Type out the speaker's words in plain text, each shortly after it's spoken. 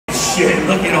shit.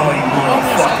 Look at all you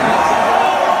motherfuckers.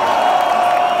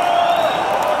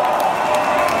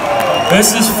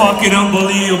 This is fucking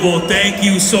unbelievable. Thank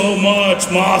you so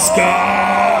much,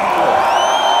 Moscow.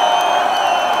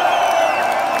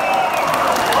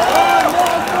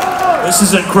 This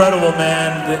is incredible,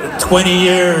 man. 20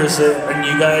 years and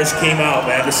you guys came out,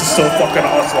 man. This is so fucking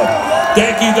awesome.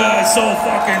 Thank you guys so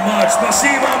fucking much.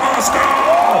 Spasibo,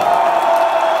 Moscow!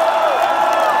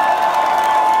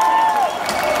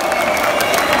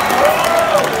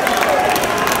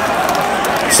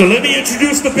 So let me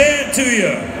introduce the band to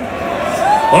you.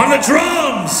 On the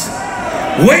drums,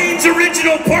 Wayne's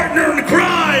original partner in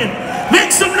crime.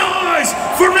 Make some noise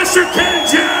for Mr.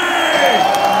 Kenji!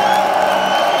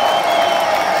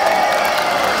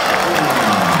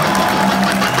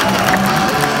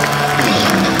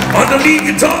 On the lead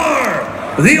guitar,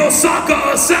 the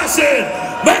Osaka Assassin.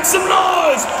 Make some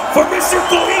noise for Mr.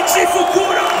 Koichi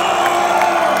Fukuda!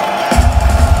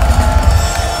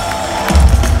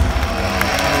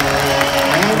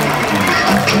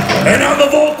 And on the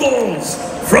vocals,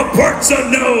 from parts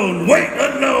unknown, weight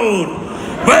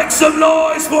unknown, make some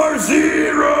noise for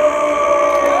Zero!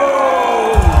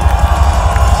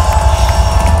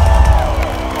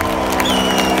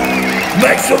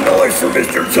 Make some noise for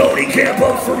Mr. Tony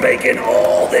Campos for making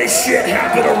all this shit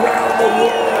happen around the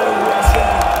world,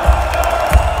 Russia.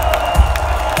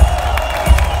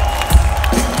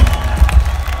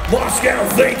 Moscow,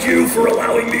 thank you for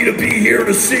allowing me to be here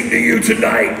to sing to you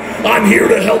tonight. I'm here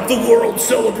to help the world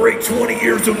celebrate 20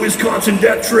 years of Wisconsin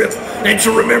Death Trip and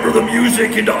to remember the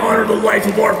music and to honor the life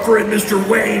of our friend, Mr.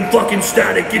 Wayne fucking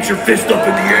Static. Get your fist up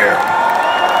in the air.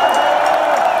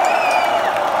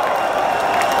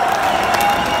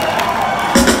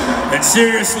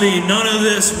 Seriously, none of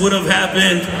this would have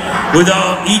happened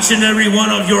without each and every one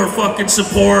of your fucking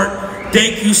support.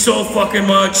 Thank you so fucking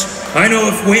much. I know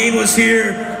if Wayne was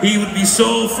here, he would be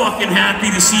so fucking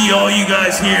happy to see all you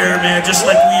guys here, man, just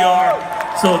like we are.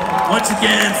 So, once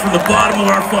again, from the bottom of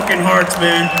our fucking hearts,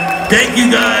 man, thank you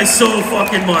guys so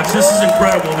fucking much. This is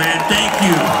incredible, man. Thank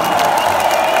you.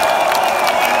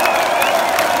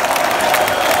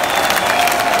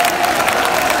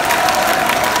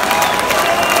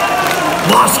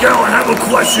 Moscow, I have a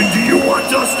question. Do you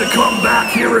want us to come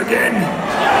back here again?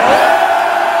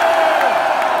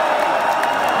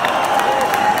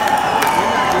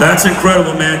 That's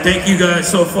incredible, man. Thank you guys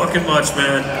so fucking much,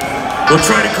 man. We'll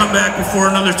try to come back before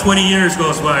another 20 years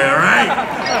goes by, all right?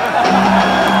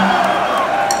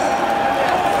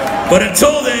 But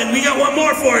until then, we got one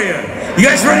more for you. You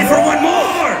guys ready for one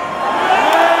more?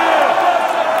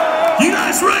 You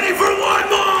guys ready?